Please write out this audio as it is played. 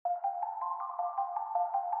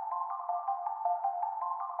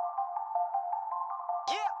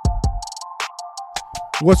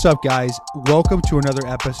What's up, guys? Welcome to another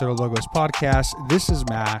episode of Logos Podcast. This is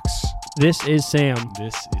Max. This is Sam.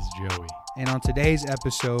 This is Joey. And on today's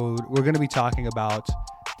episode, we're going to be talking about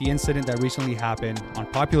the incident that recently happened on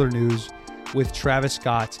Popular News with Travis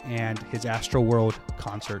Scott and his Astroworld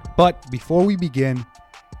concert. But before we begin,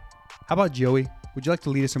 how about Joey? Would you like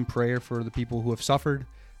to lead us in prayer for the people who have suffered,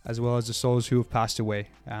 as well as the souls who have passed away,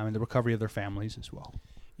 and the recovery of their families as well?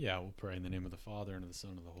 Yeah, we'll pray in the name of the Father, and of the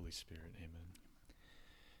Son, and of the Holy Spirit. Amen.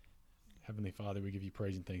 Heavenly Father, we give you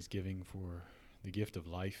praise and thanksgiving for the gift of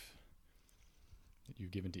life that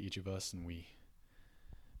you've given to each of us, and we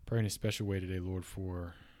pray in a special way today, Lord,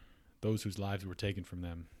 for those whose lives were taken from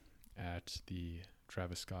them at the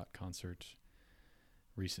Travis Scott concert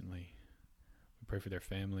recently. We pray for their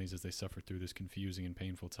families as they suffer through this confusing and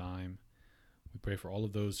painful time. We pray for all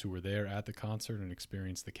of those who were there at the concert and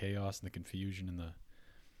experienced the chaos and the confusion and the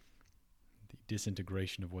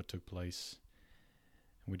disintegration of what took place.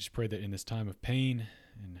 And we just pray that in this time of pain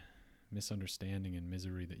and misunderstanding and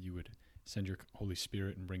misery that you would send your Holy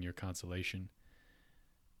Spirit and bring your consolation,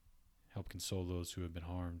 help console those who have been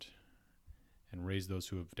harmed, and raise those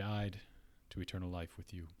who have died to eternal life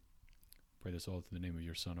with you. Pray this all through the name of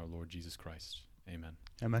your Son, our Lord Jesus Christ. Amen.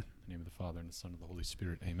 Amen. In the name of the Father, and the Son, and the Holy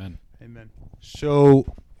Spirit. Amen. Amen. So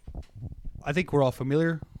I think we're all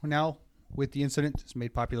familiar now with the incident. It's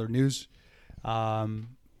made popular news.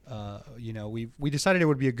 We decided it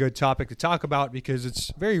would be a good topic to talk about because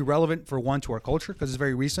it's very relevant, for one, to our culture because it's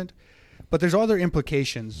very recent. But there's other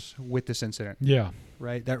implications with this incident. Yeah.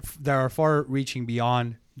 Right? That are far-reaching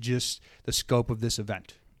beyond just the scope of this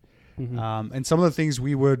event. Mm-hmm. And some of the things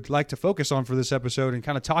we would like to focus on for this episode and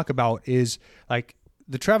kind of talk about is like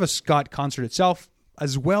the Travis Scott concert itself,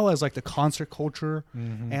 as well as like the concert culture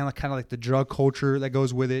and like kind of like the drug culture that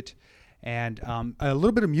goes with it, and a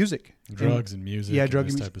little bit of music, drugs and music,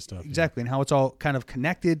 drugs and this type of stuff, exactly, and how it's all kind of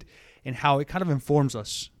connected, and how it kind of informs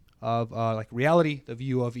us of like reality, the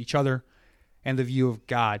view of each other, and the view of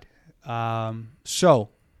God. So,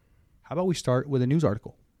 how about we start with a news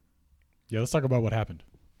article? Yeah, let's talk about what happened.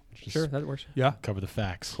 Sure, that works. Yeah. Cover the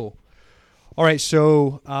facts. Cool. All right,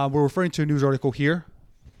 so we're referring to a news article here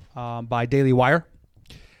by Daily Wire,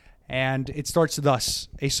 and it starts thus.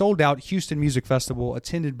 A sold-out Houston Music Festival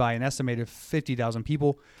attended by an estimated 50,000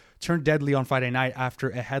 people turned deadly on Friday night after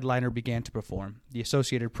a headliner began to perform. The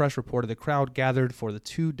Associated Press reported the crowd gathered for the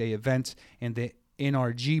two-day event in the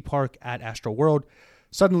NRG Park at Astroworld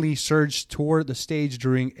suddenly surged toward the stage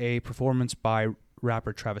during a performance by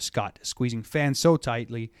rapper Travis Scott, squeezing fans so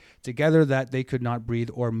tightly together that they could not breathe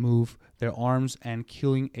or move their arms, and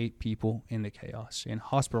killing 8 people in the chaos and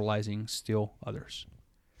hospitalizing still others.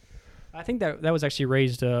 I think that was actually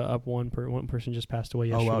raised up. One person just passed away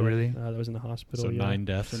yesterday. Oh, wow, really? That was in the hospital. So 9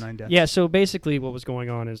 deaths. So 9 deaths. Yeah, so basically what was going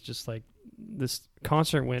on is just like this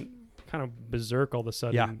concert went kind of berserk all of a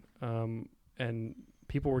sudden. Yeah. And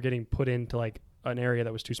people were getting put into like an area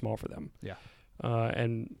that was too small for them. Yeah.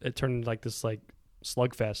 And it turned into like this like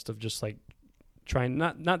slugfest of just like trying,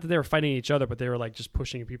 not that they were fighting each other, but they were like just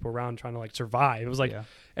pushing people around trying to like survive. It was like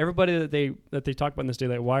everybody that they talked about in this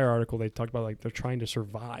Daily Wire article, they talked about like they're trying to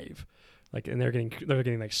survive, like, and they're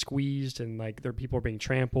getting like squeezed, and like their people are being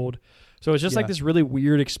trampled. So it's just like this really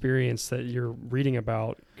weird experience that you're reading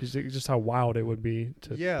about, because just how wild it would be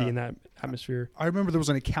to be in that atmosphere. I remember there was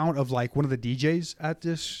an account of like one of the DJs at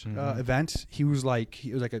this event. He was like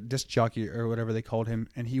a disc jockey or whatever they called him,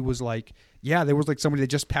 and he was like, yeah, there was like somebody that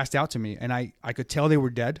just passed out to me, and I could tell they were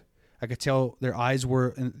dead. I could tell their eyes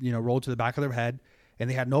were rolled to the back of their head, and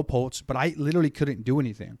they had no pulse, but I literally couldn't do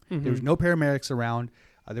anything. Mm-hmm. There was no paramedics around.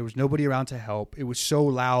 There was nobody around to help. It was so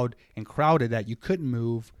loud and crowded that you couldn't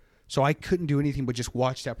move. So I couldn't do anything but just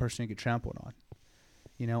watch that person get trampled on.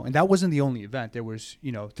 And that wasn't the only event. There was,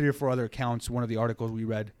 3 or 4 other accounts. One of the articles we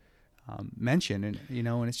read mentioned, and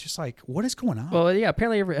it's just like, what is going on? Well, yeah,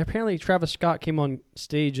 apparently Travis Scott came on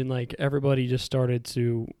stage, and like everybody just started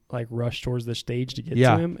to like rush towards the stage to get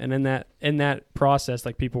to him. And in that process,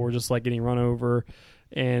 like people were just like getting run over,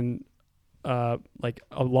 and like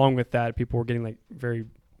along with that, people were getting like very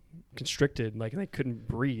constricted, like they couldn't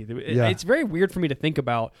breathe. It's very weird for me to think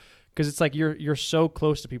about, because it's like you're so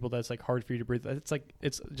close to people that it's like hard for you to breathe.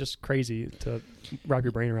 It's just crazy to wrap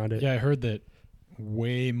your brain around it. Yeah, I heard that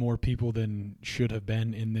way more people than should have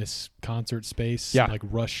been in this concert space like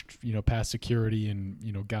rushed past security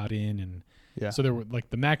and got in, and so there were like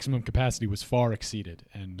the maximum capacity was far exceeded,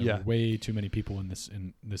 and there were way too many people in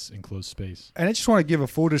this enclosed space. And I just want to give a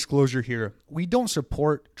full disclosure here. We don't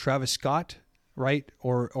support Travis Scott, right?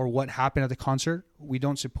 Or what happened at the concert. We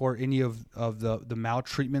don't support any of the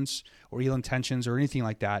maltreatments or ill intentions or anything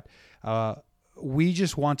like that. we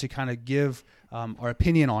just want to kind of give our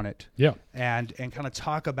opinion on it. Yeah. And kind of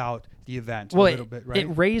talk about the event a Well, little bit, right? it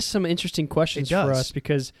raised some interesting questions It does. for us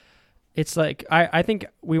because it's like I think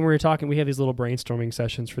when we were talking, we have these little brainstorming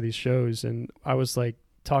sessions for these shows, and I was like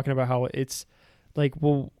talking about how it's like,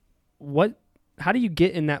 well, how do you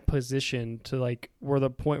get in that position to like where the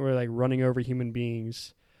point where like running over human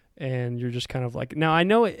beings, and you're just kind of like, now I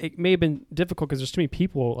know it may have been difficult because there's too many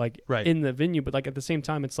people like Right. in the venue, but like at the same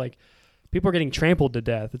time, it's like people are getting trampled to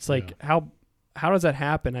death. It's like how does that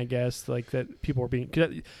happen? I guess like that people are being, 'cause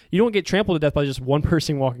you don't get trampled to death by just one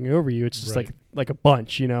person walking over you. It's just Right. like a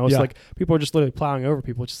bunch, you know. It's Yeah. like people are just literally plowing over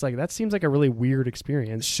people. It's just like that seems like a really weird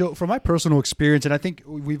experience. So from my personal experience, and I think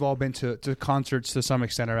we've all been to concerts to some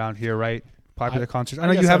extent around here, right? Popular concerts. I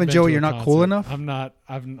know guess you I've haven't, been Joey. to a You're not cool concert. enough. I'm not.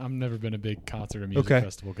 I've never been a big concert or music Okay.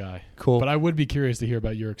 festival guy. Cool. But I would be curious to hear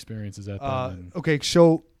about your experiences at them. and- Okay,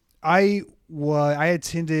 so I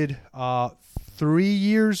attended 3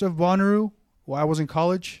 years of Bonnaroo while I was in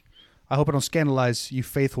college. I hope I don't scandalize you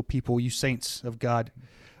faithful people, you saints of God.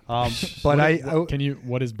 But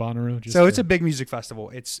what is Bonnaroo? Just so it's for- a big music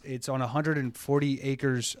festival. It's on 140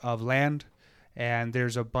 acres of land, and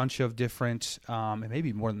there's a bunch of different,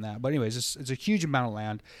 maybe more than that. But anyways, it's a huge amount of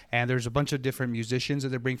land, and there's a bunch of different musicians that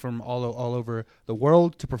they bring from all over the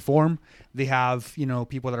world to perform. They have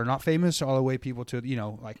people that are not famous, all the way people to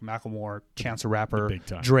like Macklemore, Chance the Rapper, big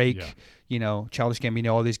time. Drake, Yeah. Childish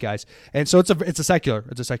Gambino, all these guys. And so it's a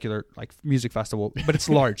secular like music festival, but it's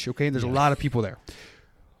large. Okay, there's a lot of people there.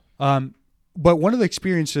 But one of the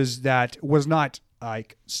experiences that was not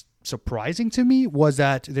like surprising to me was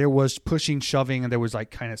that there was pushing, shoving, and there was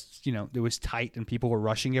like kind of it was tight, and people were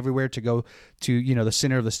rushing everywhere to go to the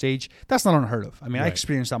center of the stage. That's not unheard of. I mean, I Right.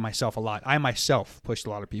 experienced that myself a lot. I myself pushed a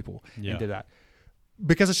lot of people Yeah. into that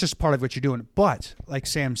because it's just part of what you're doing. But like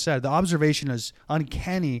Sam said, the observation is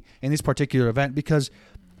uncanny in this particular event because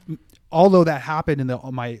although that happened in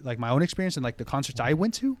my own experience and like the concerts I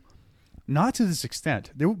went to, not to this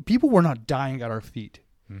extent. People were not dying at our feet.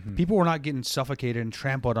 Mhm. People were not getting suffocated and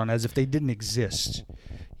trampled on as if they didn't exist.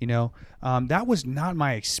 That was not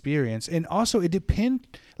my experience. And also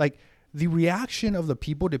the reaction of the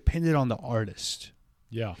people depended on the artist.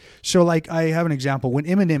 Yeah. So like I have an example. When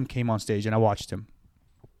Eminem came on stage and I watched him,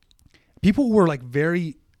 people were like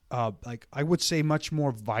very, I would say much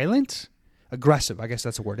more violent, aggressive. I guess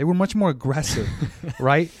that's a word. They were much more aggressive,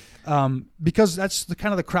 right? Because that's the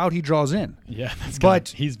kind of the crowd he draws in. Yeah. But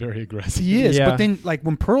he's very aggressive. He is. Yeah. But then like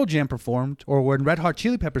when Pearl Jam performed or when Red Hot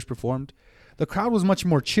Chili Peppers performed, the crowd was much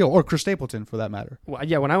more chill, or Chris Stapleton for that matter. Well,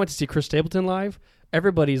 yeah, when I went to see Chris Stapleton live,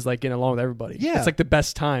 everybody's like getting along with everybody. Yeah. It's like the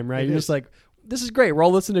best time, right? It You're is. just like, this is great. We're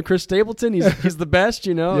all listening to Chris Stapleton. He's the best,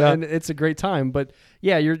 Yeah. and it's a great time. But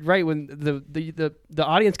yeah, you're right. When the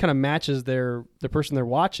audience kind of matches the person they're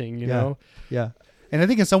watching, you know. Yeah. And I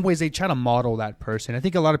think in some ways they try to model that person. I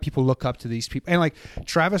think a lot of people look up to these people. And like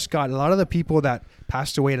Travis Scott, a lot of the people that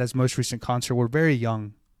passed away at his most recent concert were very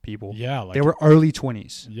young people. Yeah. Like They were early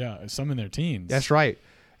 20s. Yeah. Some in their teens. That's right.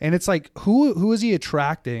 And it's like, who is he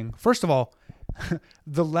attracting? First of all,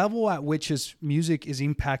 the level at which his music is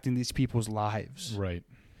impacting these people's lives. Right.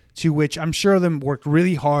 To which I'm sure them worked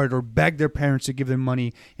really hard or begged their parents to give them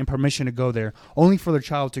money and permission to go there, only for their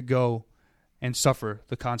child to go and suffer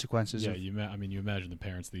the consequences. Yeah. of, You imagine the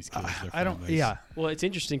parents of these kids. Their I don't. families. Yeah. Well, it's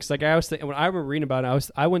interesting because like I was when I remember reading about it,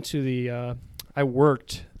 I went to the I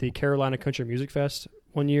worked the Carolina Country Music Fest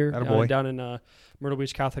one year Attaboy. down in Myrtle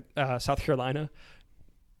Beach, South Carolina.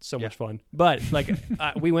 So Yeah. much fun. But like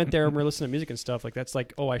we went there and we were listening to music and stuff. Like that's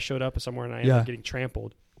like, oh, I showed up somewhere and I ended up getting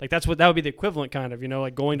trampled. Like that would be the equivalent kind of,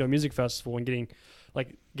 like going to a music festival and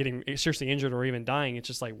getting seriously injured or even dying. It's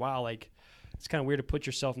just like, wow, like it's kind of weird to put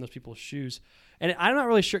yourself in those people's shoes. And I'm not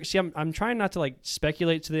really sure. See, I'm trying not to like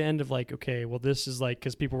speculate to the end of like, okay, well, this is like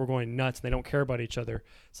because people were going nuts and they don't care about each other.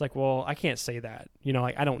 It's like, well, I can't say that.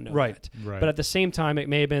 Like I don't know. Right. that. Right. But at the same time, it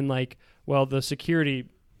may have been like, well, the security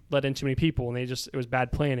let in too many people and it was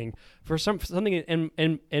bad planning. For something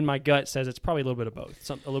in my gut says it's probably a little bit of both.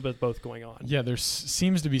 A little bit of both going on. Yeah, there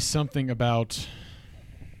seems to be something about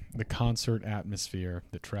the concert atmosphere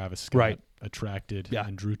that Travis Scott attracted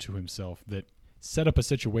and drew to himself that set up a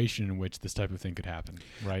situation in which this type of thing could happen,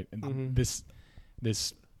 right? And Mhm.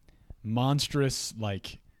 this monstrous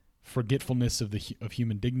like forgetfulness of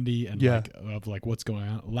human dignity and of what's going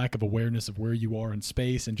on, lack of awareness of where you are in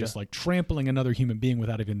space, and just like trampling another human being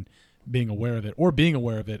without even being aware of it, or being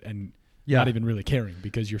aware of it and not even really caring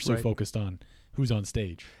because you're so focused on who's on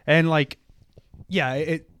stage. And like, yeah,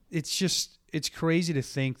 it's crazy to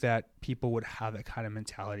think that people would have that kind of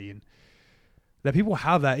mentality and that people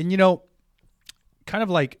have that. And kind of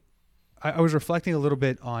like I was reflecting a little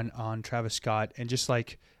bit on Travis Scott, and just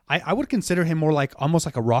like I would consider him more like almost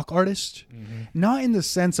like a rock artist, not in the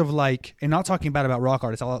sense of like, and not talking bad about rock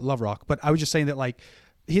artists. I love rock, but I was just saying that like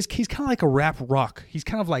he's kind of like a rap rock. He's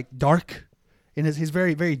kind of like dark, and he's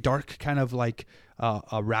very very dark kind of like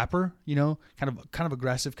a rapper, you know, kind of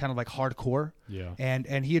aggressive, kind of like hardcore. Yeah.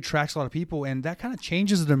 And he attracts a lot of people, and that kind of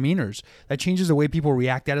changes the demeanors. That changes the way people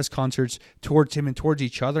react at his concerts towards him and towards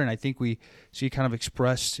each other. And I think we see kind of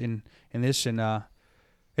expressed in this. And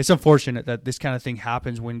it's unfortunate that this kind of thing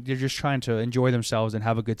happens when they're just trying to enjoy themselves and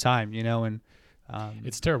have a good time, you know. And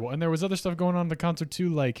it's terrible. And there was other stuff going on in the concert too,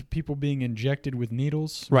 like people being injected with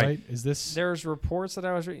needles. Right? Is this? There's reports that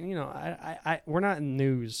I was reading. You know, I we're not in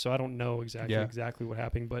news, so I don't know exactly what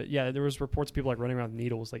happened. But yeah, there was reports of people like running around with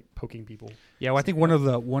needles, like poking people. Yeah, well, I think one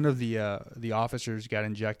of the officers got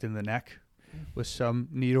injected in the neck with some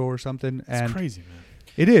needle or something. It's crazy, man.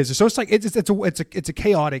 It is. So it's like it's a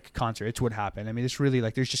chaotic concert. It's what happened. I mean, it's really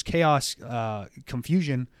like there's just chaos,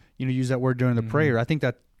 confusion. You know, use that word during the prayer. I think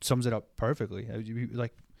that sums it up perfectly.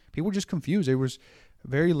 Like people were just confused. There was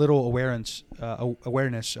very little awareness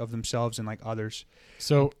of themselves and like others.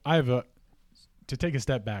 So I have to take a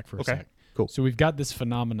step back for a sec. Cool. So we've got this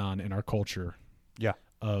phenomenon in our culture, yeah,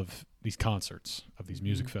 of these concerts, of these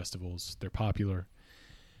music festivals. They're popular.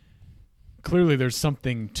 Clearly, there's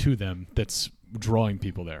something to them that's drawing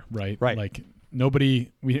people there, right? Right. Like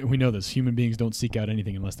we know this. Human beings don't seek out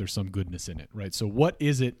anything unless there's some goodness in it, right? So what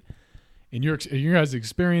is it in your guys'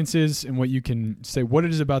 experiences and what you can say, what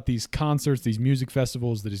it is about these concerts, these music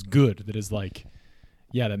festivals that is good, that is like,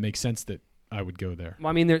 yeah, that makes sense that I would go there?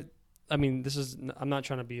 Well, this is, I'm not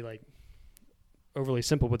trying to be like overly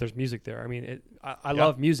simple, but there's music there. I mean, I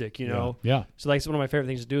love music, you know? Yeah. So like one of my favorite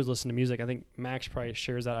things to do is listen to music. I think Max probably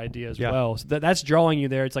shares that idea as well. So that's drawing you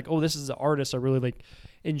there. It's like, oh, this is an artist I really like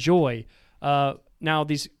enjoy. Now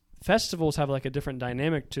these festivals have like a different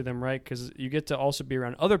dynamic to them, right? Because you get to also be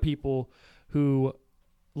around other people who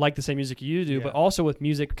like the same music you do, but also with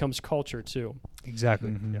music comes culture too. Exactly.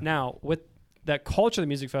 Mm-hmm. Yeah. Now with that culture of the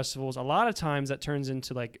music festivals, a lot of times that turns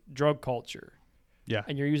into like drug culture. Yeah.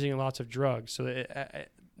 And you're using lots of drugs. So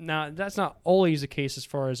now that's not always the case as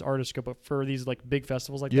far as artists go, but for these like big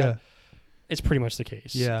festivals like that, it's pretty much the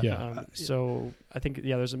case. Yeah. So I think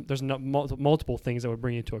there's multiple things that would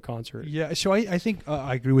bring you to a concert. Yeah. So I think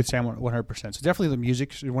I agree with Sam 100%. So definitely the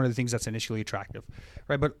music is one of the things that's initially attractive,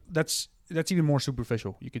 right? But that's even more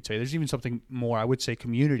superficial, you could say. There's even something more. I would say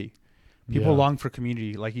community. People long for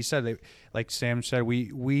community. Like he said, like Sam said,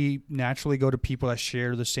 we naturally go to people that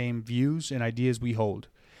share the same views and ideas we hold.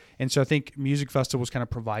 And so I think music festivals kind of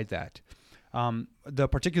provide that. The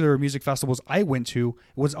particular music festivals I went to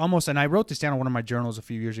was almost, and I wrote this down in one of my journals a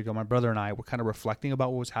few years ago. My brother and I were kind of reflecting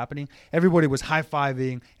about what was happening. Everybody was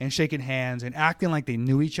high-fiving and shaking hands and acting like they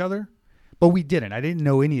knew each other, but we didn't. I didn't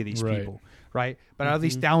know any of these people. Right. But out of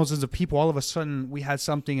these thousands of people, all of a sudden we had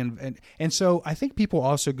something. And so I think people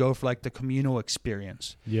also go for like the communal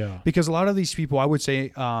experience. Yeah. Because a lot of these people, I would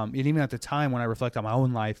say, and even at the time when I reflect on my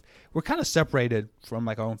own life, we're kind of separated from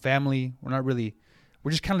like our own family. We're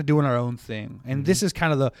just kind of doing our own thing. And this is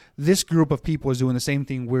kind of this group of people is doing the same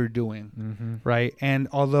thing we're doing. Right. And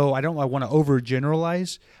although I want to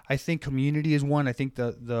overgeneralize, I think community is one. I think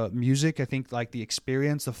the music, I think like the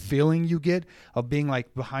experience, the feeling you get of being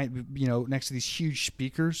like behind, next to these huge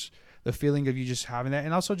speakers, the feeling of you just having that.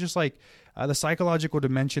 And also just like the psychological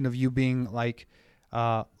dimension of you being like,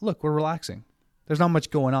 look, we're relaxing. There's not much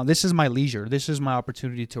going on. This is my leisure. This is my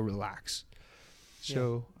opportunity to relax.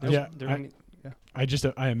 So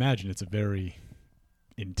I imagine it's a very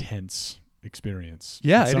intense experience.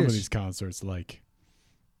 Yeah, some it of is. these concerts, like,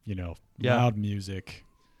 loud music,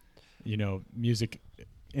 music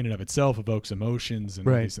in and of itself evokes emotions and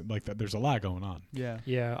Right. like that. There's a lot going on. Yeah.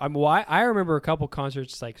 Yeah. I remember a couple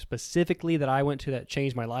concerts like specifically that I went to that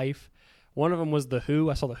changed my life. One of them was The Who.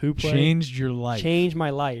 I saw The Who play. Changed your life. Changed my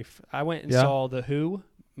life. I went and saw The Who.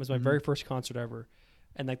 It was my very first concert ever.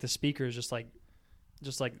 And like the speakers just like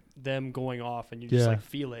them going off, and you just like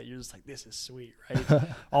feel it. You're just like, this is sweet, right?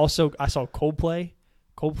 Also, I saw Coldplay.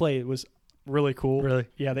 Coldplay was really cool. Really?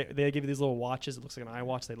 Yeah, they give you these little watches. It looks like an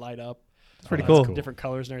iWatch. They light up. It's pretty cool. Different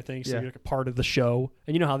colors and everything. So you're like a part of the show.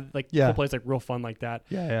 And you know how like Coldplay's like real fun like that.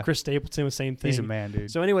 Yeah. Chris Stapleton was same thing. He's a man, dude.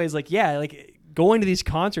 So anyways, like going to these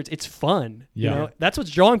concerts, it's fun. Yeah. You know, that's what's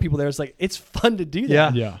drawing people there. It's like it's fun to do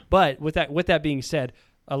that. Yeah. But with that being said,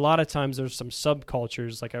 a lot of times there's some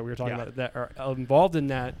subcultures like we were talking about that are involved in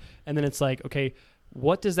that, and then it's like, okay,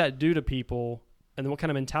 what does that do to people, and then what kind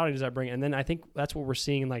of mentality does that bring? And then I think that's what we're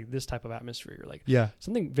seeing in like this type of atmosphere. Like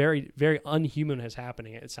something very, very unhuman is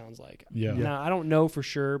happening. It sounds like. Yeah. Now I don't know for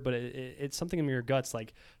sure, but it's something in your guts.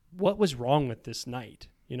 Like what was wrong with this night?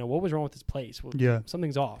 You know, what was wrong with this place? Well, Yeah.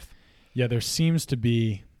 something's off. Yeah, there seems to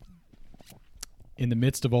be, in the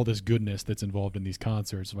midst of all this goodness that's involved in these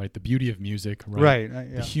concerts, right? The beauty of music, right?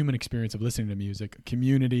 Right. The human experience of listening to music,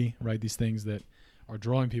 community, right? These things that are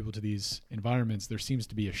drawing people to these environments. There seems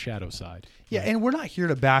to be a shadow side. Yeah, right? and we're not here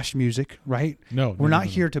to bash music, right? No, We're not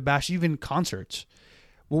here to bash even concerts.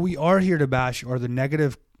 What we are here to bash are the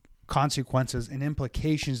negative consequences and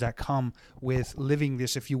implications that come with living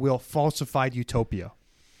this, if you will, falsified utopia.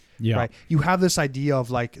 Yeah, Right? You have this idea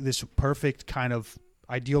of like this perfect kind of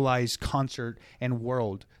idealized concert and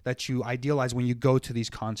world that you idealize when you go to these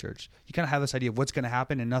concerts. You kind of have this idea of what's going to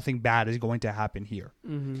happen, and nothing bad is going to happen here.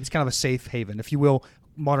 Mm-hmm. It's kind of a safe haven, if you will,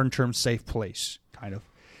 modern term, safe place, kind of.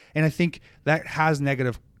 And I think that has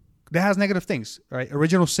negative things, right?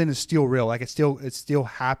 Original sin is still real. Like it still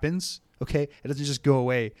happens. Okay, it doesn't just go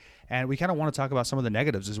away. And we kind of want to talk about some of the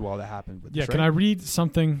negatives as well that happen with Yeah, this, can right? I read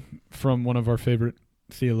something from one of our favorite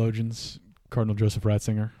theologians, Cardinal Joseph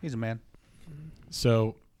Ratzinger? He's a man.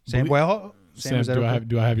 So, Sam, well, Sam, Sam, is that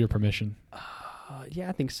do okay? I have your permission? Yeah,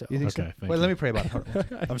 I think so. You think Okay, so? thank Wait, you. let me pray about it. Hold on.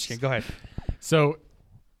 I'm just kidding. Go ahead. So,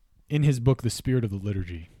 in his book, The Spirit of the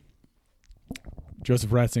Liturgy, Joseph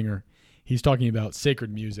Ratzinger, he's talking about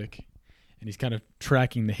sacred music, and he's kind of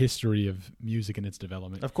tracking the history of music and its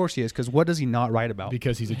development Of course he is, because what does he not write about?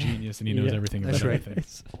 because he's a genius and he knows Yeah, everything that's about right.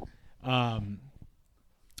 everything.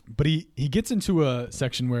 But he gets into a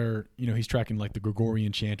section where, you know, he's tracking like the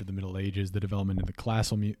Gregorian chant of the Middle Ages, the development of the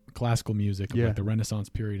classical music of Yeah. like the Renaissance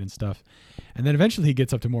period and stuff. And then eventually he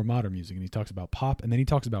gets up to more modern music, and he talks about pop, and then he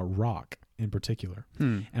talks about rock in particular.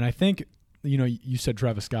 And I think, you know, you said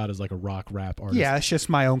Travis Scott is like a rock rap artist. Yeah, it's just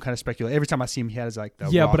my own kind of speculation. Every time I see him, he has like the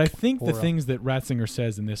Yeah, rock but I think the aura. things that Ratzinger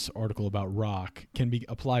says in this article about rock can be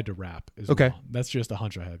applied to rap as Okay. well. That's just a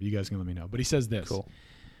hunch I have. You guys can let me know. But he says this. Cool.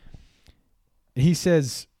 He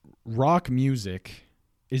says rock music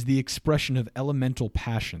is the expression of elemental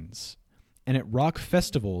passions, and at rock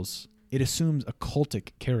festivals it assumes a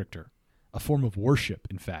cultic character, a form of worship,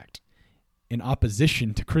 in fact, in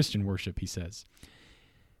opposition to Christian worship, he says.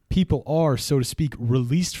 People are, so to speak,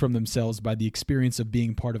 released from themselves by the experience of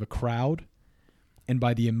being part of a crowd and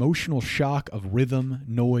by the emotional shock of rhythm,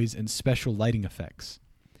 noise, and special lighting effects.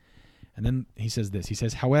 And then he says this. He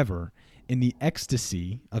says, however, in the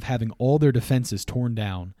ecstasy of having all their defenses torn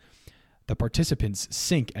down, the participants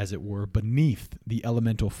sink, as it were, beneath the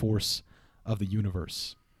elemental force of the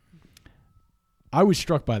universe. I was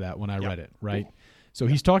struck by that when I read it, right? So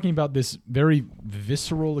he's talking about this very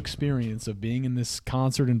visceral experience of being in this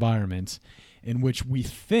concert environment in which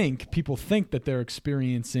people think that they're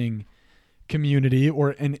experiencing community,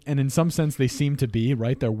 and in some sense they seem to be,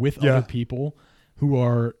 right? They're with other people who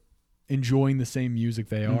are enjoying the same music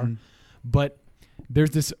they are. Mhm. But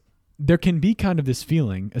there can be kind of this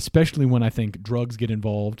feeling, especially when I think drugs get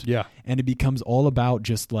involved, Yeah. and it becomes all about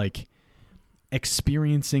just like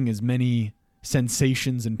experiencing as many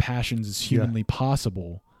sensations and passions as humanly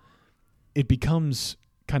possible. It becomes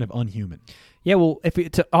kind of unhuman. Yeah, well,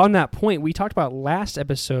 on that point, we talked about last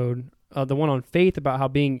episode, the one on faith, about how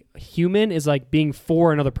being human is like being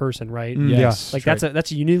for another person, right? Yes. Like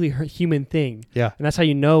that's a uniquely human thing. Yeah. And that's how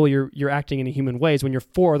you know you're acting in a human way, is when you're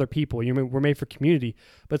for other people. We're made for community.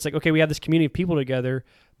 But it's like, okay, we have this community of people together,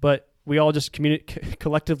 but we all just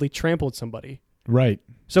collectively trampled somebody. Right.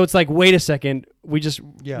 So it's like, wait a second, we just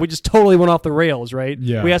Yeah. totally went off the rails, right?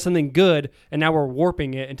 Yeah. We had something good, and now we're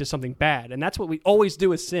warping it into something bad. And that's what we always do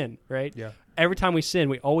with sin, right? Yeah. Every time we sin,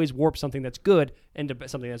 we always warp something that's good into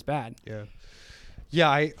something that's bad. Yeah.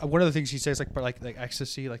 Yeah, one of the things he says, like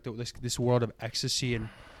ecstasy, like this world of ecstasy, and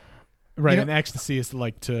Right. You know- And ecstasy is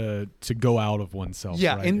like to go out of oneself.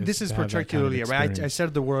 yeah, right? and It's this is to have that kind of particularly right. I experience.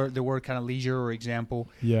 said the word kind of leisure or example.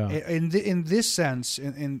 Yeah. In this sense,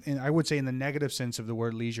 in I would say in the negative sense of the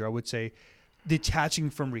word leisure, I would say detaching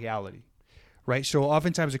from reality, right? So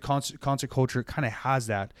oftentimes a concert culture kind of has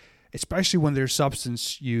that, especially when there's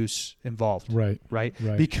substance use involved. Right. Right?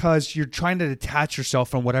 Right. Because you're trying to detach yourself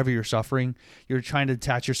from whatever you're suffering. You're trying to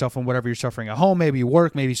detach yourself from whatever you're suffering at home, maybe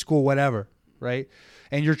work, maybe school, whatever, right?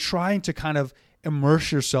 And you're trying to kind of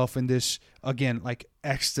immerse yourself in this, again, like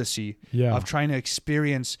ecstasy Yeah. of trying to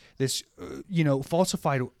experience this,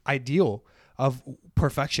 falsified ideal of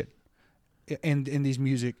perfection in these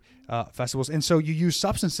music festivals. And so you use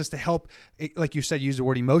substances to help, like you said, use the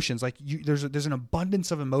word emotions. Like there's an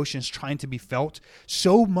abundance of emotions trying to be felt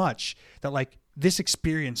so much that like this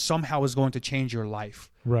experience somehow is going to change your life.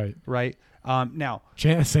 Right. Right. Now,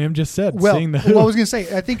 Sam just said, well, seeing the well, I was going to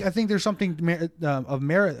say, I think there's something of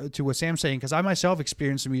merit to what Sam's saying, because I myself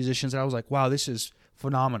experienced some musicians that I was like, wow, this is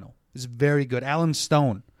phenomenal. This is very good. Alan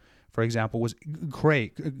Stone, for example, was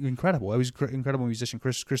great, incredible. He was an incredible musician,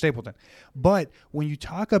 Chris Stapleton. But when you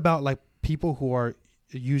talk about like people who are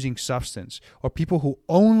using substance or people who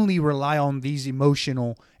only rely on these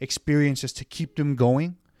emotional experiences to keep them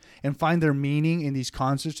going and find their meaning in these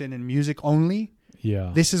concerts and in music only,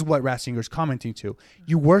 this is what Ratzinger's commenting to.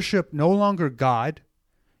 You worship no longer God.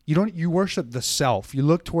 You worship the self. You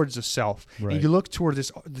look towards the self. Right. And you look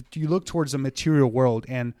towards the material world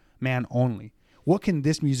and man only. What can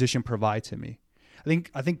this musician provide to me?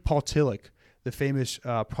 I think Paul Tillich, the famous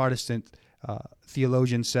Protestant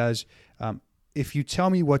theologian, says, if you tell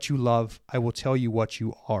me what you love, I will tell you what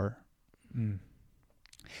you are. And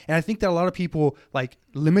I think that a lot of people like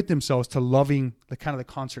limit themselves to loving the kind of the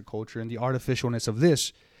concert culture and the artificialness of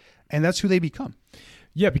this, and that's who they become.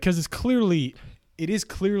 Yeah, because it is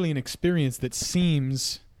clearly an experience that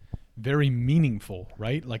seems very meaningful,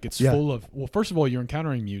 right? Like it's full of, well, first of all, you're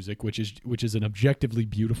encountering music, which is an objectively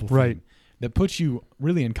beautiful thing, right, that puts you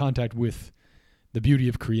really in contact with the beauty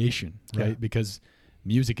of creation, right? Because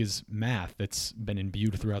music is math that's been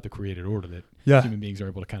imbued throughout the created order that human beings are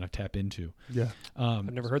able to kind of tap into. Yeah.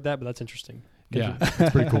 I've never heard that, but that's interesting. Yeah,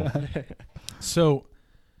 that's pretty cool. So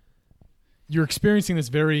you're experiencing this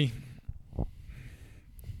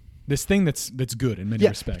thing that's good in many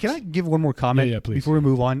respects. Can I give one more comment please. Before we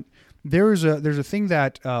move on? There's a thing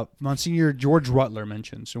that Monsignor George Rutler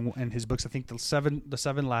mentions in his books. I think the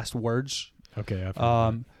seven last words. Okay. I've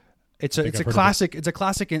heard It's a classic. It's a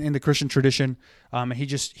classic in the Christian tradition. And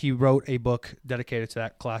he wrote a book dedicated to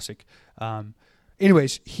that classic.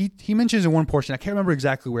 Anyways, he mentions in one portion, I can't remember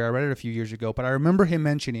exactly where, I read it a few years ago, but I remember him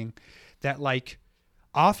mentioning that like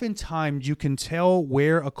oftentimes you can tell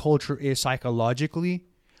where a culture is psychologically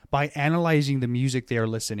by analyzing the music they are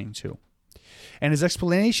listening to. And his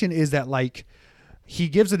explanation is that like he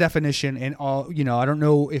gives a definition, and I don't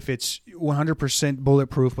know if it's 100%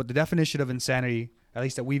 bulletproof, but the definition of insanity, at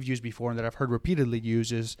least that we've used before and that I've heard repeatedly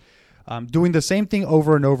used, is doing the same thing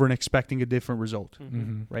over and over and expecting a different result.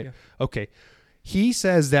 Right? Yeah. Okay. He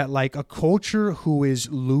says that like a culture who is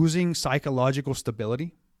losing psychological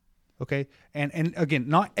stability, okay, and again,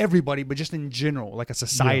 not everybody, but just in general, like a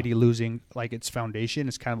society losing like its foundation,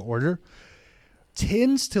 its kind of order,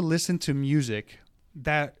 tends to listen to music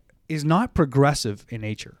that is not progressive in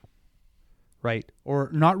nature, right? Or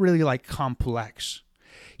not really like complex.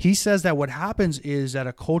 He says that what happens is that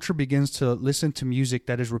a culture begins to listen to music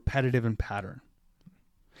that is repetitive in pattern.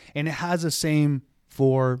 And it has the same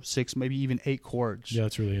 4, 6, maybe even 8 chords. Yeah,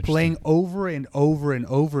 that's really interesting. Playing over and over and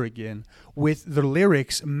over again with the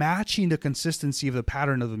lyrics matching the consistency of the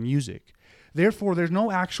pattern of the music. Therefore, there's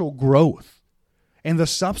no actual growth. And the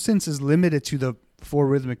substance is limited to the 4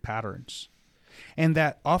 rhythmic patterns. And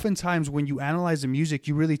that oftentimes when you analyze the music,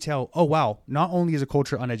 you really tell, oh, wow, not only is a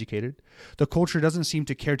culture uneducated, the culture doesn't seem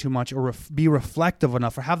to care too much or be reflective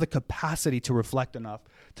enough or have the capacity to reflect enough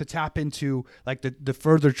to tap into like the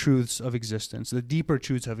further truths of existence, the deeper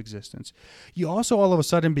truths of existence. You also all of a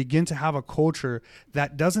sudden begin to have a culture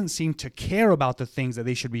that doesn't seem to care about the things that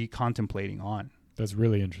they should be contemplating on. That's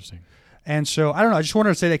really interesting. And so, I don't know, I just wanted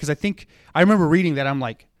to say that because I remember reading that, I'm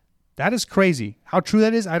like, that is crazy. How true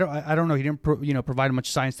that is, I don't know. He didn't provide much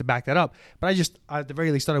science to back that up. But I at the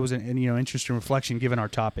very least thought it was an interesting reflection given our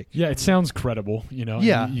topic. Yeah, it sounds credible.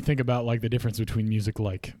 Yeah. You think about like the difference between music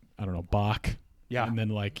like, I don't know, Bach. Yeah. And then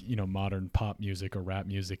like, modern pop music or rap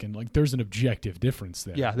music. And like there's an objective difference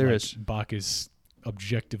there. Yeah, there is. Bach is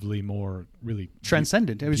objectively more really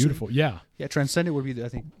transcendent. It was beautiful. Yeah. Yeah, transcendent would be, I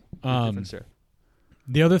think, the difference there.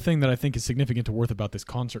 The other thing that I think is significant to worth about this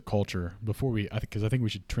concert culture because I think we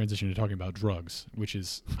should transition to talking about drugs, which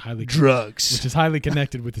is highly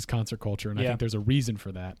connected with this concert culture, and I think there's a reason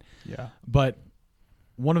for that. Yeah. But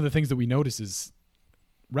one of the things that we notice is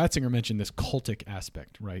Ratzinger mentioned this cultic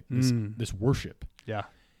aspect, right? This worship. Yeah.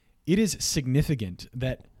 It is significant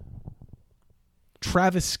that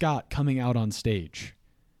Travis Scott coming out on stage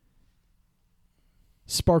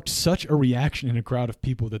sparked such a reaction in a crowd of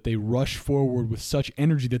people that they rush forward with such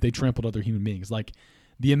energy that they trampled other human beings. Like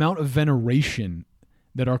the amount of veneration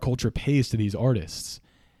that our culture pays to these artists,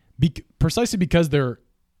 precisely because they're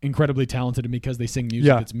incredibly talented and because they sing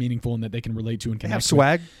music that's meaningful and that they can relate to and connect.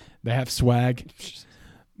 They have swag.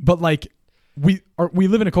 But like we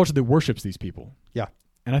live in a culture that worships these people. Yeah.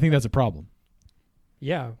 And I think that's a problem.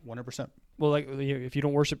 Yeah. 100%. Well, like if you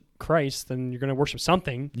don't worship Christ, then you're going to worship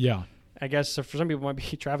something. Yeah. I guess for some people it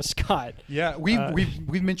might be Travis Scott. Yeah,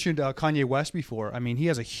 we've mentioned Kanye West before. I mean, he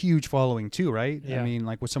has a huge following too, right? Yeah. I mean,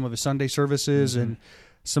 like with some of his Sunday services and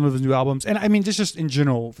some of his new albums. And I mean, just in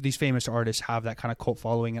general, these famous artists have that kind of cult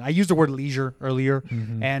following. And I used the word leisure earlier.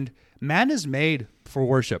 And man is made for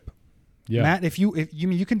worship. Yeah. Man, if you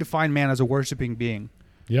mean you can define man as a worshiping being,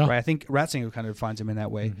 Yeah. right? I think Ratzinger kind of defines him in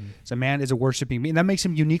that way. Mhm. So man is a worshiping being. That makes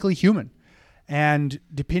him uniquely human. And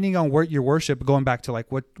depending on what your worship, going back to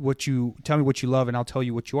like what you tell me what you love and I'll tell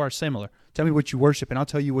you what you are, similar. Tell me what you worship and I'll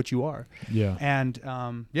tell you what you are. Yeah. And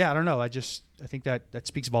I don't know. I think that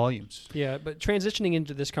speaks volumes. Yeah, but transitioning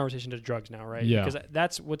into this conversation to drugs now, right? Yeah. Because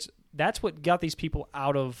that's what got these people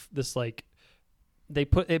out of this, like, they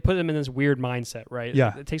put them in this weird mindset, right?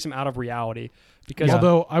 Yeah. It takes them out of reality. Because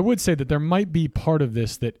Although I would say that there might be part of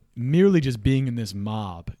this that merely just being in this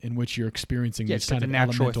mob in which you're experiencing Yeah, these it's like kind of the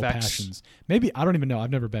natural elemental effects. passions. Maybe, I don't even know, I've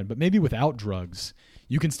never been, but maybe without drugs,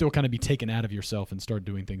 you can still kind of be taken out of yourself and start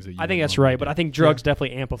doing things that you I think would that's normally right, but do. I think drugs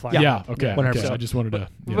definitely amplify. Yeah, it. okay. 100%. I just wanted to.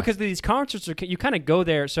 Yeah. Because these concerts are, you kind of go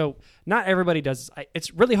there. So not everybody does this.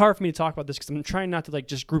 It's really hard for me to talk about this because I'm trying not to like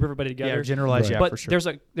just group everybody together. Yeah, generalize. Right. Yeah, but for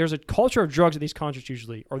sure. there's a culture of drugs at these concerts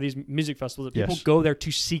usually, or these music festivals, that people Yes. go there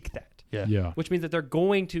to seek that. Yeah. Yeah. Which means that they're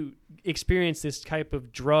going to experience this type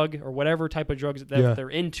of drug or whatever type of drugs that Yeah. they're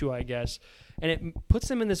into, I guess. And it puts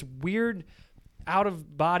them in this weird out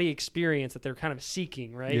of body experience that they're kind of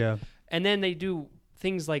seeking, right? Yeah. And then they do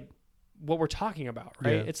things like what we're talking about,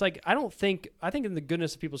 right? Yeah. It's like, I think in the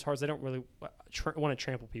goodness of people's hearts, they don't really want to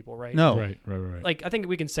trample people, right? No. Right. Like, I think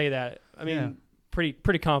we can say that. I mean, Yeah.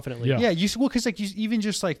 pretty confidently. Yeah. Yeah, because like even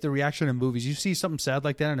just like the reaction in movies, you see something sad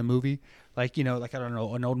like that in a movie, like like I don't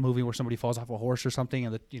know, an old movie where somebody falls off a horse or something,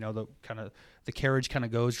 and the carriage kind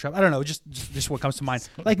of goes. I don't know, just what comes to mind.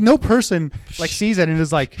 Like no person like sees that and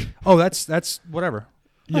is like, oh, that's whatever.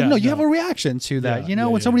 Like, Yeah, no, you no. have a reaction to that. Yeah,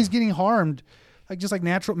 When yeah, somebody's yeah. getting harmed, like just like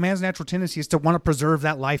man's natural tendency is to want to preserve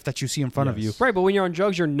that life that you see in front of you. Yes. Right, but when you're on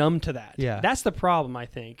drugs, you're numb to that. Yeah. That's the problem, I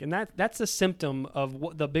think. And that's a symptom of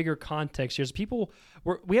what the bigger context here is.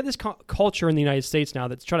 We have this culture in the United States now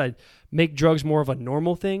that's trying to make drugs more of a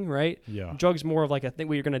normal thing, right? Yeah. Drugs more of like a thing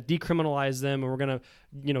where you're going to decriminalize them and we're going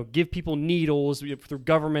to, give people needles through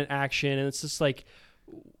government action. And it's just like,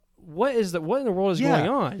 what in the world is going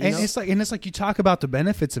on? And it's like you talk about the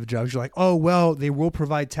benefits of drugs. You're like, oh, well, they will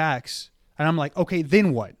provide tax. And I'm like, okay,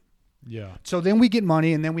 then what? Yeah. So then we get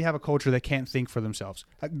money, and then we have a culture that can't think for themselves.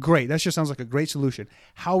 Great. That just sounds like a great solution.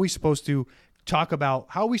 How are we supposed to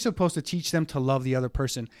teach them to love the other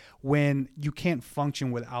person when you can't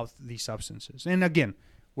function without these substances? And again,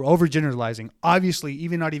 we're overgeneralizing. Obviously,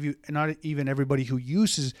 not even everybody who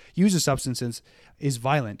uses substances is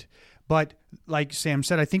violent. But like Sam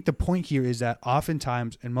said, I think the point here is that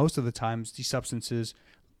oftentimes, and most of the times, these substances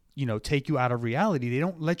take you out of reality. They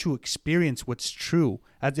don't let you experience what's true.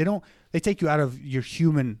 They take you out of your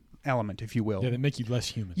human element, if you will. Yeah, they make you less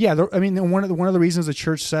human. Yeah, one of the reasons the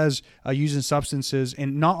church says using substances,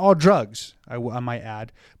 and not all drugs, I might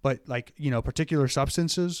add, but like particular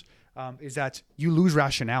substances, is that you lose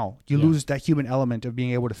rationale. You lose that human element of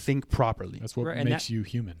being able to think properly. That's what Right, and makes you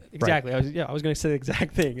human. exactly. I was going to say the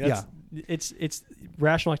exact thing. It's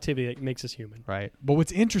rational activity that makes us human. Right. But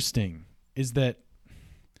what's interesting is that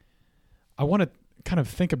I want to kind of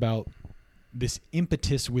think about this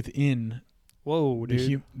impetus within Whoa,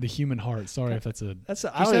 dude. the human heart. Sorry if that's a That's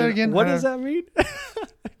you say that again? What does that mean?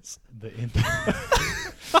 the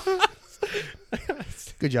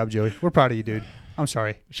Good job, Joey. We're proud of you, dude. I'm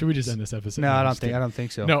sorry. Should we just end this episode? No, I I'm don't just think. kidding. I don't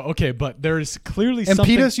think so. No, okay, but there's clearly something.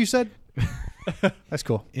 Impetus, you said. That's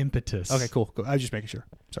cool. Impetus. Okay, cool. I was just making sure.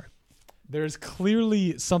 Sorry. There's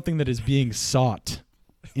clearly something that is being sought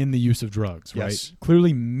in the use of drugs, right? Yes.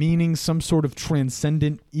 Clearly meaning some sort of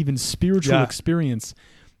transcendent, even spiritual Yeah. experience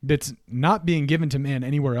that's not being given to man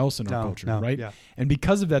anywhere else in our culture, right? Yeah. And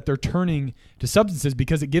because of that, they're turning to substances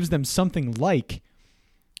because it gives them something like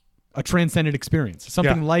a transcendent experience,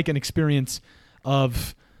 something Yeah. like an experience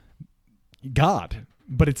of God,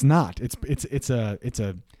 but it's not. It's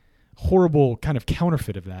a horrible kind of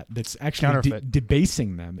counterfeit of that. That's actually Counterfeit.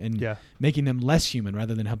 debasing them and Yeah. making them less human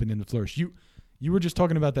rather than helping them to flourish. You were just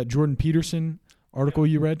talking about that Jordan Peterson article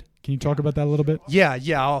you read. Can you talk about that a little bit? Yeah.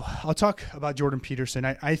 I'll talk about Jordan Peterson.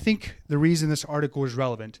 I think the reason this article is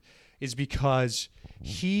relevant is because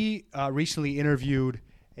he recently interviewed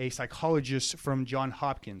a psychologist from Johns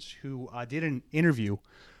Hopkins who did an interview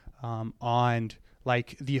on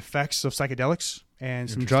like the effects of psychedelics and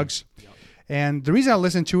some drugs. And the reason I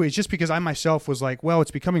listened to it is just because I myself was like, well,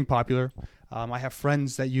 it's becoming popular. I have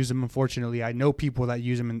friends that use them. Unfortunately, I know people that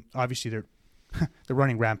use them, and obviously they're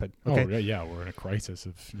running rampant. Okay. Oh, yeah, we're in a crisis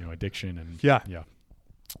of addiction and Yeah. yeah.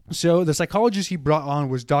 So the psychologist he brought on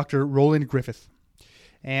was Dr. Roland Griffith.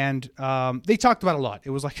 And they talked about a lot. It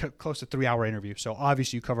was like a close to 3-hour interview. So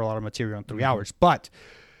obviously you cover a lot of material in 3 hours. But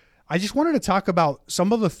I just wanted to talk about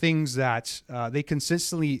some of the things that they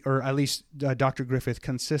consistently, or at least Dr. Griffith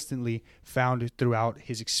consistently found throughout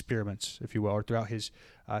his experiments, if you will, or throughout his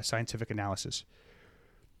scientific analysis.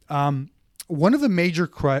 One of the major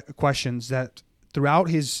questions that throughout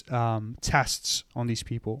his tests on these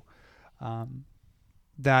people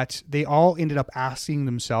that they all ended up asking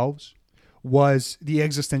themselves was the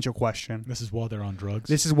existential question. This is while they're on drugs.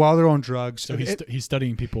 So he's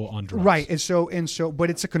studying people on drugs, right? And so, but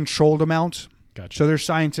it's a controlled amount. Gotcha. So they're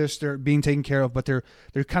scientists; they're being taken care of, but they're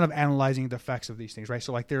kind of analyzing the effects of these things, right?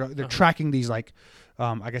 So like they're tracking these, like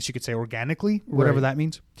I guess you could say organically, whatever that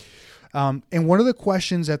means. And one of the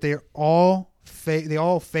questions that they all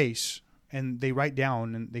face, and they write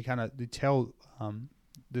down, and they tell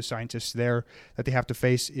the scientists there that they have to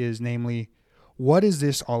face is, namely, what is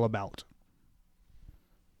this all about?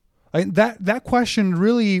 That question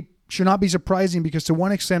really should not be surprising, because to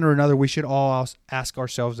one extent or another, we should all ask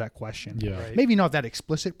ourselves that question. Yeah. Right. Maybe not that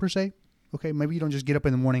explicit per se. Okay, maybe you don't just get up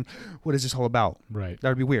in the morning, what is this all about? Right. That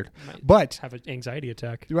would be weird. But have an anxiety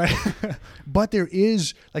attack. Right. But there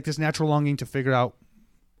is like this natural longing to figure out,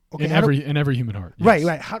 okay, in every human heart. Yes.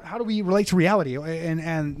 Right. How do we relate to reality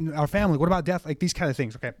and our family? What about death? Like these kind of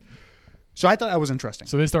things. Okay. So I thought that was interesting.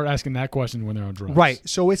 So they start asking that question when they're on drugs. Right.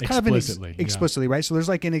 So it's kind of explicitly, right? So there's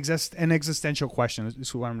like an existential question. This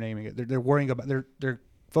is what I'm naming it. They're worrying about, they're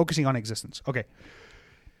focusing on existence. Okay.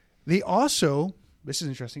 They also, this is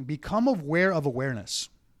interesting, become aware of awareness.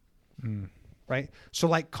 Right? So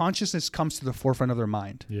like consciousness comes to the forefront of their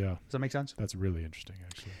mind. Yeah. Does that make sense? That's really interesting,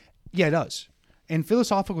 actually. Yeah, it does. In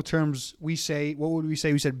philosophical terms, we say, what would we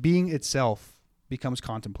say? We said being itself becomes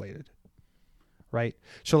contemplated. Right?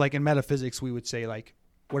 So like in metaphysics, we would say like,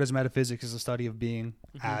 what is metaphysics? Is the study of being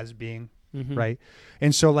as being, right?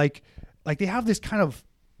 And so like they have this kind of,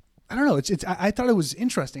 I don't know, I thought it was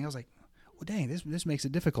interesting. I was like, well, dang, this makes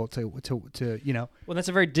it difficult to you know. Well, that's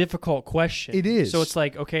a very difficult question. It is. So it's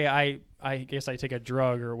like, okay, I guess I take a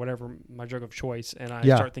drug or whatever, my drug of choice, and I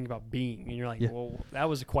start thinking about being. And you're like, well, that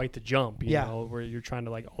was quite the jump, you know, where you're trying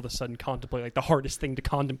to like all of a sudden contemplate, like the hardest thing to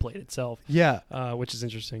contemplate itself. Yeah. Which is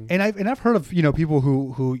interesting. And I've heard of, you know, people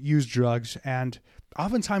who use drugs, and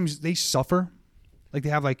oftentimes they suffer. Like they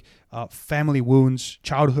have like family wounds,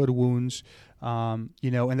 childhood wounds,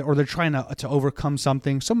 you know, or they're trying to overcome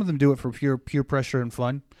something. Some of them do it for pure pressure and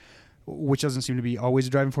fun, which doesn't seem to be always a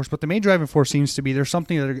driving force. But the main driving force seems to be there's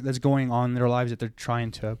something that's going on in their lives that they're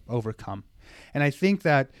trying to overcome. And I think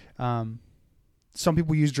that some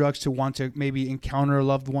people use drugs to want to maybe encounter a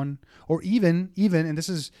loved one, or even, and this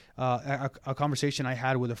is a conversation I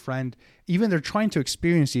had with a friend, even they're trying to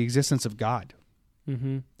experience the existence of God.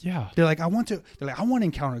 Yeah. They're like, I want to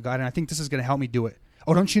encounter God, and I think this is going to help me do it.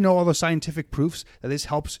 Oh, don't you know all the scientific proofs that this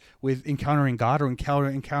helps with encountering God or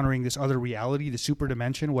encountering this other reality, the super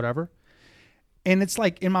dimension, whatever? And it's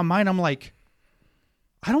like, in my mind, I'm like,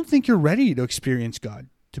 I don't think you're ready to experience God,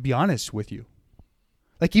 to be honest with you.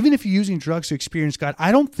 Like, even if you're using drugs to experience God,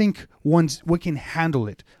 I don't think one can handle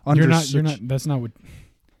it. That's not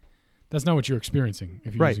what you're experiencing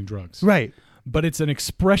if you're using drugs. Right. But it's an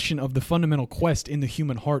expression of the fundamental quest in the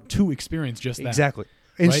human heart to experience just that. Exactly.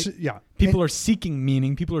 Right? People are seeking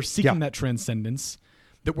meaning. People are seeking that transcendence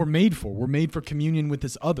that we're made for. We're made for communion with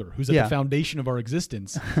this other who's at the foundation of our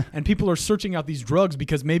existence. And people are searching out these drugs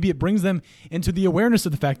because maybe it brings them into the awareness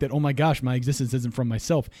of the fact that, oh my gosh, my existence isn't from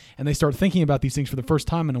myself. And they start thinking about these things for the first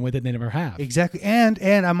time in a way that they never have. Exactly. And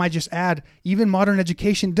I might just add, even modern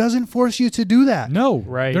education doesn't force you to do that. No.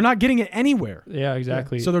 Right. They're not getting it anywhere. Yeah,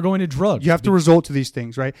 exactly. So they're going to drugs. You have to resort to these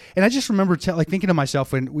things, right? And I just remember thinking to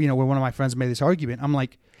myself when one of my friends made this argument, I'm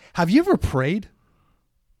like, have you ever prayed?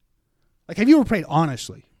 Like, have you ever prayed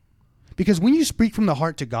honestly? Because when you speak from the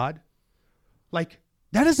heart to God, like,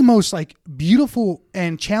 that is the most like beautiful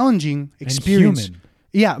and challenging experience. And human.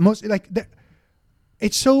 Yeah, most like that.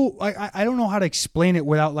 It's so I don't know how to explain it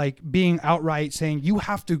without like being outright saying you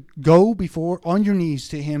have to go before on your knees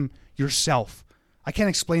to Him yourself. I can't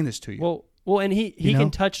explain this to you. Well, and he can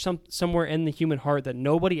touch somewhere in the human heart that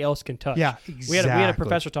nobody else can touch. Yeah, exactly. We had a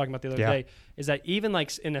professor talking about the other day, is that even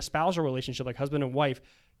like in a spousal relationship, like husband and wife,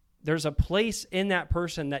 there's a place in that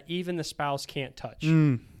person that even the spouse can't touch.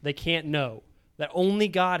 They can't know. That only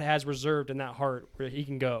God has reserved in that heart where He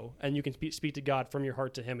can go, and you can speak to God from your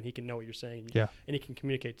heart to Him, and He can know what you're saying. And He can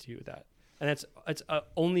communicate to you with that. And it's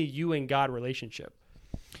only you and God relationship.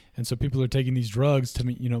 And so people are taking these drugs to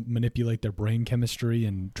manipulate their brain chemistry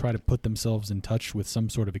and try to put themselves in touch with some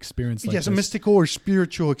sort of experience like this. A mystical or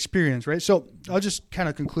spiritual experience, right? So I'll just kind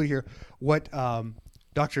of conclude here what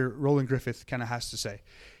Dr. Roland Griffith kind of has to say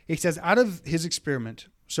He says, out of his experiment,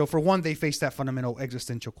 so for one, they faced that fundamental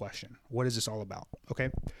existential question. What is this all about? Okay.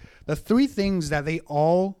 The three things that they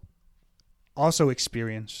all also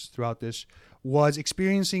experienced throughout this was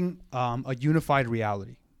experiencing a unified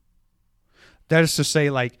reality. That is to say,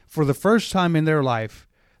 like, for the first time in their life,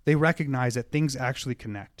 they recognize that things actually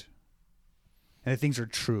connect and that things are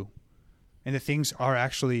true and that things are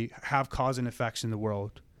actually have cause and effects in the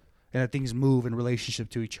world and that things move in relationship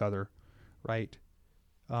to each other, right?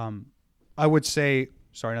 I would say,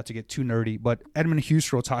 sorry not to get too nerdy, but Edmund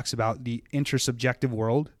Husserl talks about the intersubjective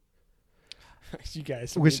world. You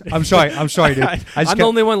guys. I'm sorry, dude. I'm the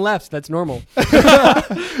only one left. That's normal.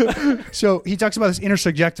 So he talks about this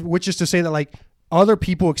intersubjective, which is to say that like other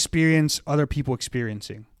people experience other people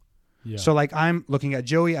experiencing. Yeah. So like I'm looking at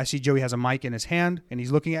Joey. I see Joey has a mic in his hand and he's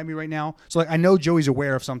looking at me right now. So like I know Joey's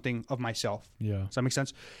aware of something of myself. Yeah. Does that make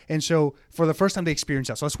sense? And so for the first time they experience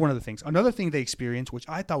that. So that's one of the things. Another thing they experience, which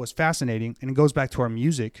I thought was fascinating, and it goes back to our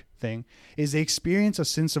music thing, is they experience a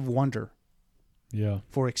sense of wonder. Yeah.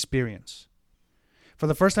 For experience. For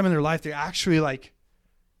the first time in their life, they're actually like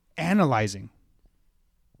analyzing.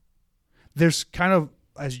 There's kind of,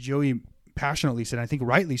 as Joey passionately said, I think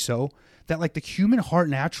rightly so, that like the human heart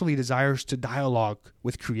naturally desires to dialogue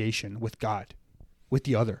with creation, with God, with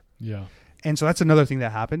the other. Yeah. And so that's another thing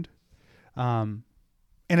that happened. And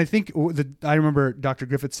I think I remember Dr.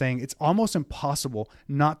 Griffith saying it's almost impossible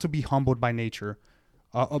not to be humbled by nature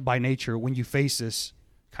when you face this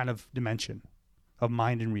kind of dimension of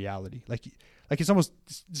mind and reality. Like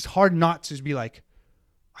it's hard not to be like,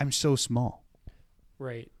 I'm so small.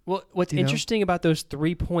 Right. Well, what's interesting about those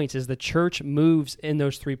 3 points is the church moves in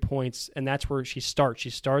those 3 points, and that's where she starts. She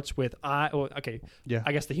starts with I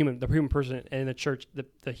guess the human person in the church,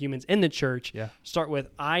 the humans in the church start with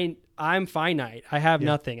I'm finite. I have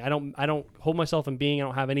nothing. I don't hold myself in being. I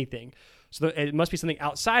don't have anything. So it must be something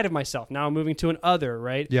outside of myself. Now I'm moving to an other,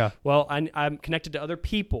 right? Yeah. Well, I'm connected to other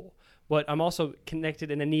people. But I'm also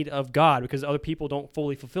connected in a need of God because other people don't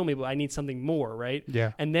fully fulfill me, but I need something more, right?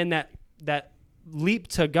 Yeah. And then that leap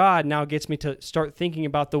to God now gets me to start thinking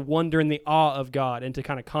about the wonder and the awe of God and to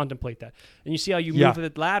kind of contemplate that. And you see how you move to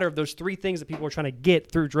the ladder of those 3 things that people are trying to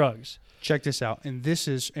get through drugs. Check this out. And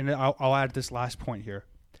I'll add this last point here.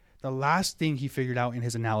 The last thing he figured out in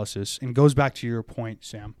his analysis, and goes back to your point,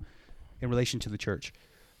 Sam, in relation to the church.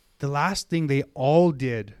 The last thing they all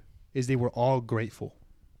did is they were all grateful.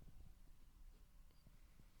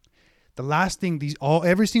 The last thing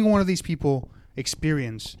every single one of these people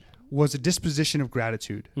experienced was a disposition of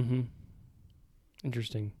gratitude. Mm-hmm.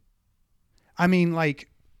 Interesting. I mean, like,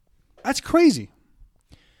 that's crazy.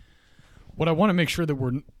 What I want to make sure that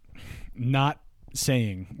we're not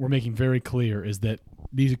saying, we're making very clear, is that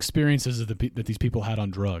these experiences that these people had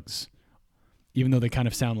on drugs, even though they kind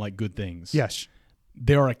of sound like good things. Yes.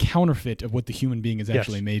 They are a counterfeit of what the human being is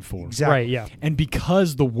actually made for. Exactly. Right, yeah. And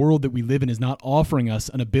because the world that we live in is not offering us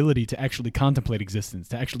an ability to actually contemplate existence,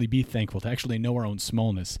 to actually be thankful, to actually know our own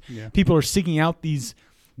smallness, people are seeking out these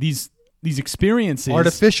experiences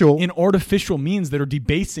in artificial means that are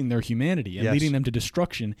debasing their humanity and leading them to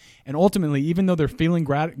destruction. And ultimately, even though they're feeling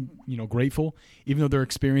grateful, even though they're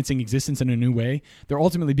experiencing existence in a new way, they're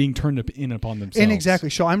ultimately being turned in upon themselves. And exactly.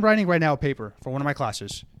 So I'm writing right now a paper for one of my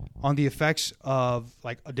classes on the effects of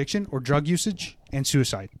like addiction or drug usage and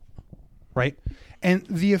suicide, right? And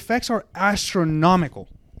the effects are astronomical.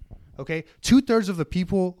 Okay, 2/3 of the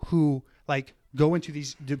people who like go into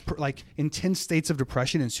these intense states of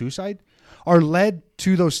depression and suicide are led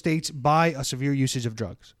to those states by a severe usage of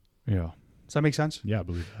drugs. Yeah. Does that make sense? Yeah, I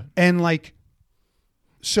believe that. And like,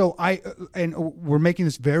 so we're making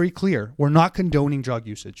this very clear. We're not condoning drug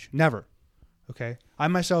usage. Never. Okay. I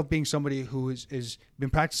myself being somebody who is been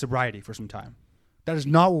practicing sobriety for some time. That is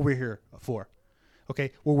not what we're here for.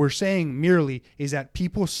 Okay. What we're saying merely is that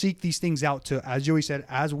people seek these things out to, as Joey said,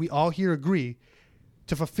 as we all here agree,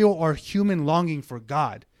 to fulfill our human longing for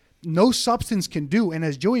God. No substance can do, and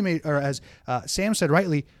as Sam said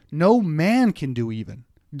rightly, no man can do even.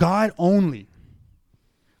 God only.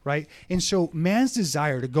 Right? And so man's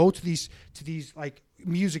desire to go to these like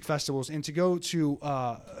music festivals and to go to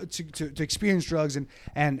experience drugs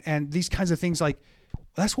and these kinds of things, like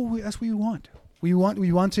that's what we want. We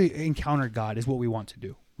want to encounter God is what we want to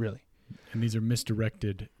do, really. And these are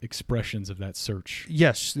misdirected expressions of that search.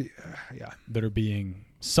 Yes. That are being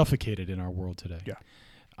suffocated in our world today. Yeah.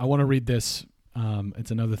 I want to read this. It's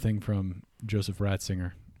another thing from Joseph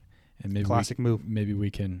Ratzinger. And maybe classic move. Maybe we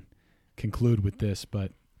can conclude with this,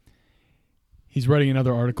 but he's writing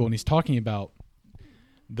another article and he's talking about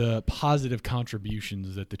the positive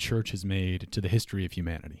contributions that the church has made to the history of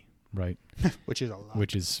humanity, right? Which is a lot.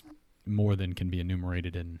 Which is more than can be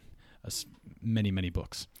enumerated in many, many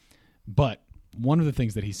books. But one of the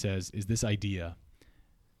things that he says is this idea,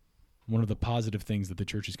 one of the positive things that the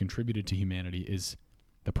church has contributed to humanity is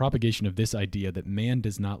the propagation of this idea that man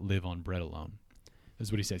does not live on bread alone. This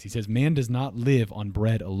is what he says. He says, man does not live on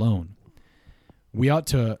bread alone. We ought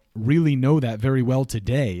to really know that very well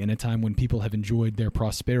today in a time when people have enjoyed their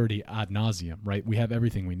prosperity ad nauseum, right? We have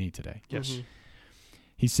everything we need today. Yes. Mm-hmm.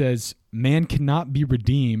 He says, man cannot be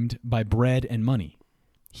redeemed by bread and money.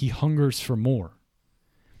 He hungers for more.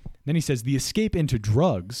 Then he says, the escape into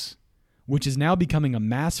drugs, which is now becoming a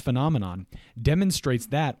mass phenomenon, demonstrates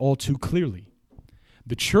that all too clearly.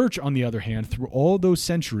 The church, on the other hand, through all those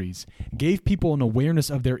centuries, gave people an awareness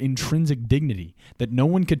of their intrinsic dignity that no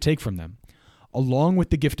one could take from them. Along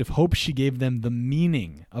with the gift of hope, she gave them the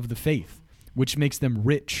meaning of the faith, which makes them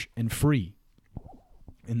rich and free.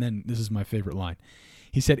 And then, this is my favorite line.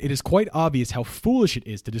 He said, it is quite obvious how foolish it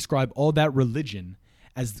is to describe all that religion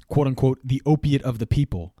as, quote-unquote, the opiate of the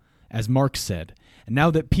people, as Marx said. And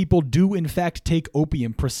now that people do in fact take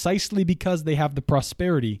opium precisely because they have the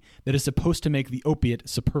prosperity that is supposed to make the opiate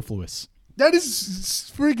superfluous. That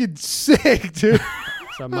is freaking sick, dude.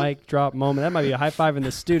 It's a mic drop moment. That might be a high five in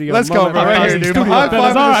the studio. Let's go, moment. bro. Right here, dude. High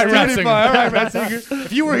five All right, in the studio. All right, Ratzinger.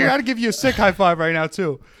 If you were here, I'd give you a sick high five right now,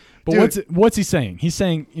 too. But what's he saying? He's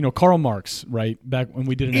saying, Karl Marx, right? Back when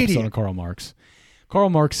we did an episode on Karl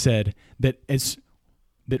Marx said that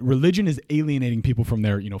that religion is alienating people from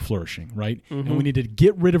their, flourishing, right? Mm-hmm. And we need to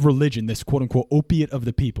get rid of religion, this quote-unquote opiate of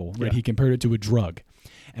the people, right? Yeah. He compared it to a drug.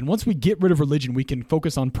 And once we get rid of religion, we can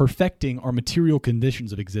focus on perfecting our material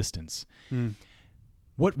conditions of existence. Mm.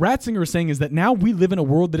 What Ratzinger is saying is that now we live in a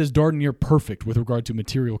world that is darn near perfect with regard to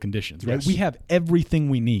material conditions, right? Yes. We have everything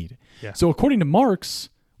we need. Yeah. So according to Marx,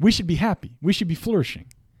 we should be happy. We should be flourishing.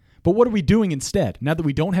 But what are we doing instead? Now that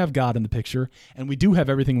we don't have God in the picture and we do have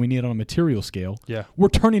everything we need on a material scale, we're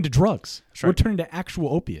turning to drugs. Right. We're turning to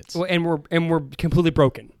actual opiates. Well, and we're completely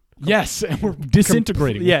broken. Yes, and we're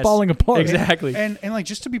disintegrating. We're falling apart. Exactly. And like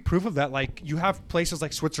just to be proof of that, like you have places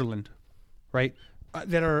like Switzerland, right,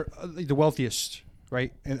 that are the wealthiest,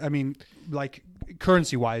 right? And, I mean, like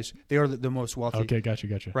currency-wise, they are the most wealthy. Okay, gotcha.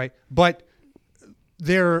 Right, but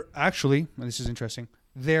they're actually, and this is interesting,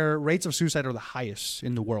 their rates of suicide are the highest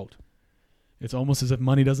in the world. It's almost as if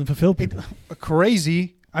money doesn't fulfill people.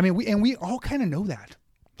 Crazy. I mean, we all kind of know that.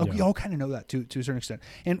 Like, we all kind of know that to a certain extent.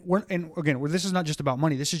 And again, this is not just about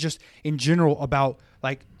money. This is just in general about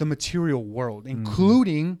like the material world,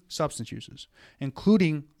 including substance uses,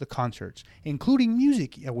 including the concerts, including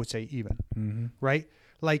music. I would say even right.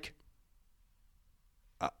 Like,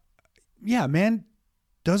 man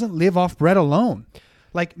doesn't live off bread alone.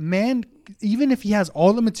 Like, man, even if he has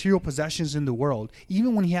all the material possessions in the world,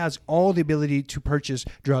 even when he has all the ability to purchase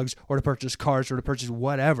drugs or to purchase cars or to purchase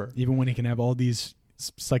whatever. Even when he can have all these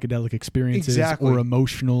psychedelic experiences or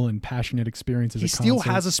emotional and passionate experiences. He still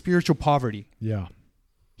has a spiritual poverty. Yeah.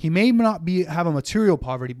 He may not have a material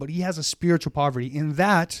poverty, but he has a spiritual poverty, and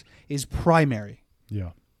that is primary. Yeah.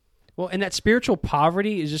 Well, and that spiritual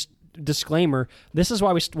poverty is just... disclaimer, this is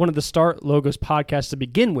why we wanted to start Logos Podcast to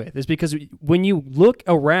begin with, is because when you look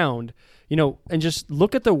around, and just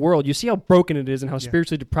look at the world, you see how broken it is and how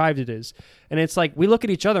spiritually deprived it is. And it's like, we look at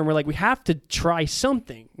each other and we're like, we have to try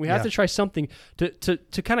something. We have to try something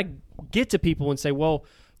to kind of get to people and say, well,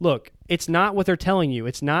 look, it's not what they're telling you.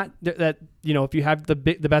 It's not that if you have the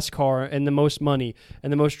best car and the most money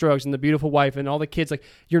and the most drugs and the beautiful wife and all the kids, like,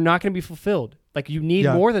 you're not going to be fulfilled. Like, you need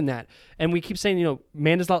more than that. And we keep saying,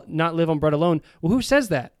 man does not live on bread alone. Well, who says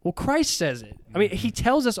that? Well, Christ says it. I mean, he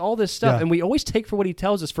tells us all this stuff, and we always take for what he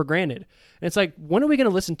tells us for granted. And it's like, when are we going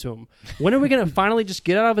to listen to him? When are we going to finally just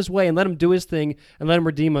get out of his way and let him do his thing and let him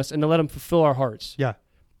redeem us and to let him fulfill our hearts? Yeah.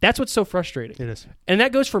 That's what's so frustrating. It is. And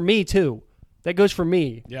that goes for me, too. That goes for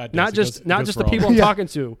me. Yeah, it does. Not just the people I'm talking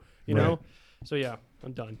to, know? So, yeah,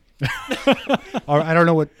 I'm done. All right, I don't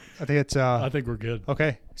know what... I think it's... I think we're good.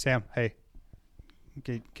 Okay, Sam, hey.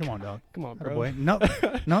 Okay, come on, dog. Come on, bro. Boy.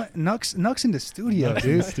 Nuck's in the studio,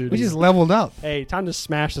 dude. We just leveled up. Hey, time to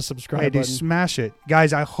smash the subscribe button. Dude, smash it.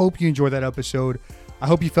 Guys, I hope you enjoyed that episode. I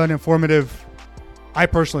hope you found it informative. I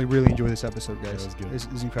personally really enjoyed this episode, guys. Yeah, it was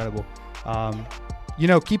good. It's incredible.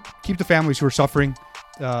 Keep the families who are suffering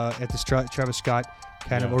at this Travis Scott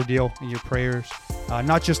kind of ordeal in your prayers.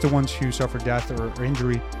 Not just the ones who suffered death or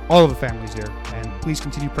injury, all of the families there. And please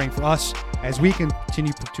continue praying for us as we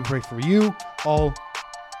continue to pray for you all.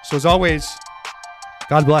 So as always,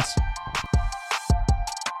 God bless.